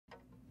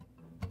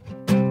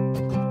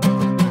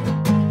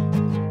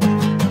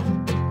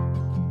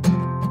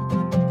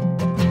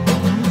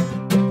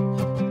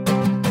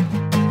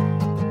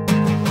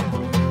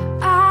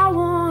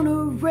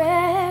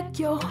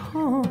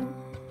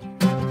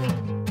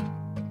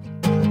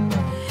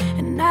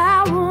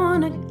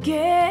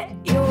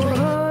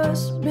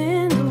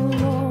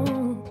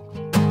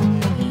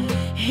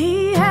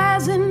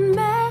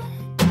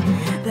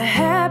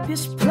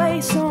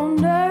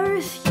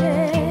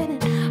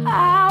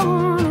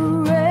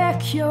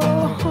wreck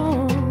your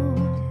home.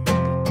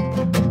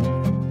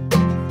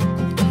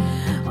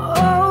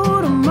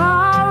 Oh,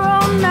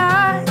 tomorrow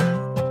night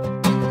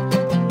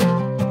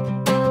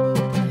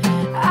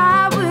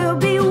I will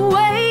be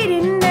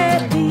waiting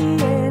at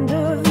the end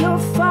of your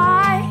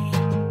fight.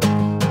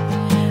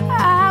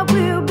 I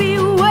will be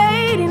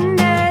waiting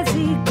as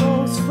he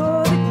goes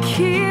for the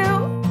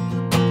kill.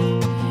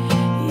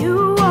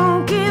 You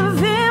won't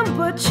give in,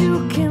 but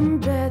you can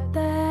bet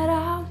that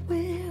I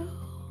will.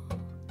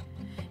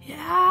 Yeah,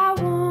 I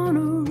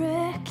wanna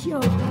wreck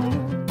your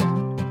home.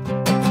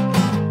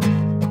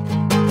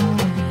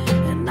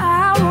 And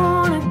I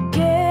wanna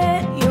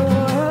get your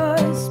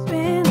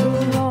husband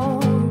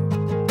alone.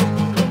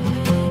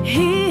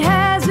 He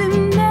has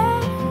him now,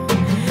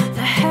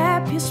 the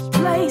happiest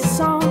place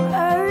on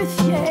earth,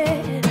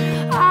 yeah.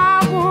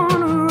 I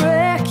wanna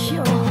wreck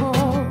your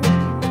home.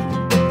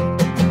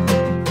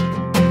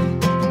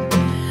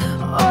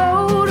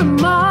 Oh,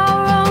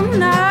 tomorrow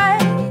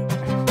night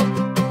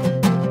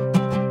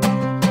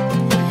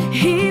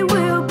he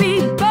will be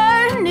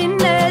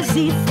burning as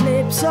he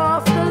flips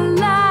off the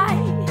light.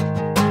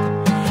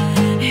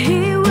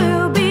 He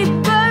will be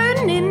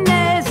burning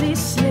as he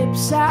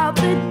slips out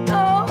the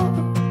door.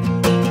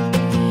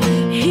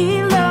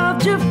 He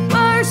loved you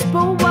first,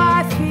 but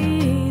wifey,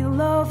 he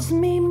loves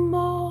me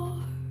more.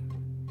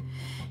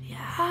 Yeah,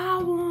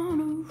 I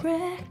wanna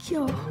wreck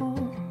your home.